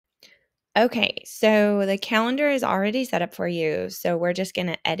Okay, so the calendar is already set up for you. So we're just going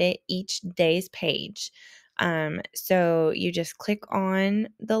to edit each day's page. So you just click on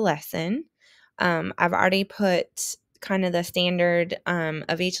the lesson. I've already put kind of the standard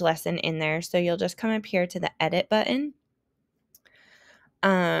of each lesson in there. So you'll just come up here to the edit button,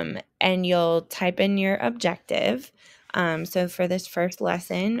 and you'll type in your objective. So for this first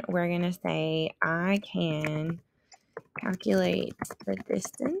lesson, we're going to say, I can calculate the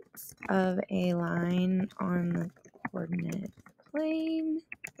distance of a line on the coordinate plane,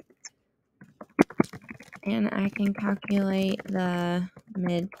 and I can calculate the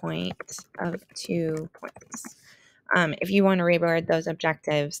midpoint of 2 points. If you want to reword those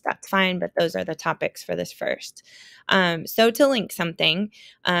objectives, that's fine, but those are the topics for this first. So to link something,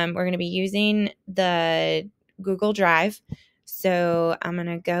 we're going to be using the Google Drive. So I'm going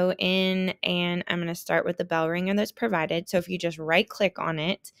to go in and I'm going to start with the bell ringer that's provided. So if you just right click on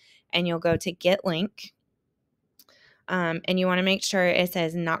it and you'll go to Get Link, and you want to make sure it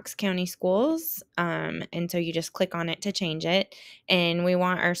says Knox County Schools. And so you just click on it to change it. And we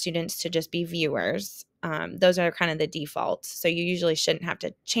want our students to just be viewers. Those are kind of the defaults. So you usually shouldn't have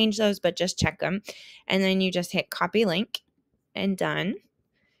to change those, but just check them. And then you just hit copy link and done.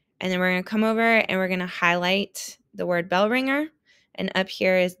 And then we're going to come over and we're going to highlight the word bell ringer. And up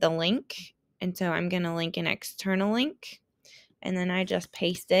here is the link. And so I'm going to link an external link. And then I just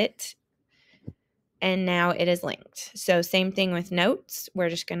paste it. And now it is linked. So same thing with notes. We're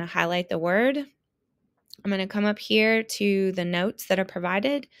just going to highlight the word. I'm going to come up here to the notes that are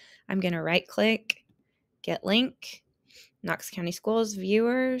provided. I'm going to right click, get link, Knox County Schools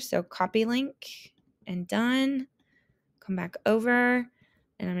viewer. So copy link and done. Come back over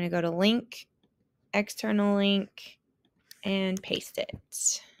and I'm going to go to link, external link, and paste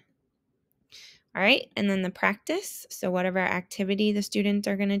it. All right, and then the practice. So whatever activity the students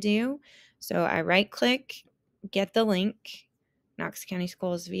are going to do. So I right click, get the link, Knox County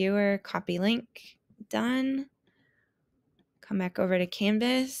Schools viewer, copy link, done. Come back over to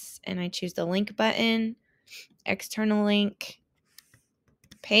Canvas and I choose the link button, external link,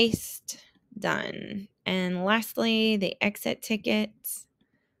 paste, done. And lastly, the exit ticket,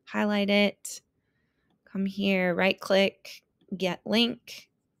 highlight it, come here, right click, get link,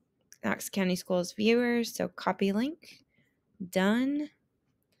 Knox County Schools viewer, so copy link, done.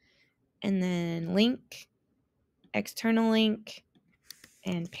 And then link, external link,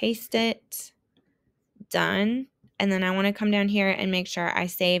 and paste it, done. And then I want to come down here and make sure I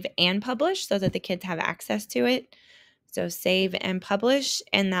save and publish so that the kids have access to it. So save and publish,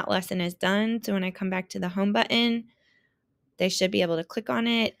 and that lesson is done. So when I come back to the home button, they should be able to click on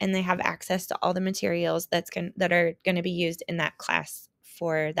it and they have access to all the materials that are going to be used in that class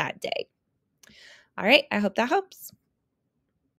for that day. All right, I hope that helps.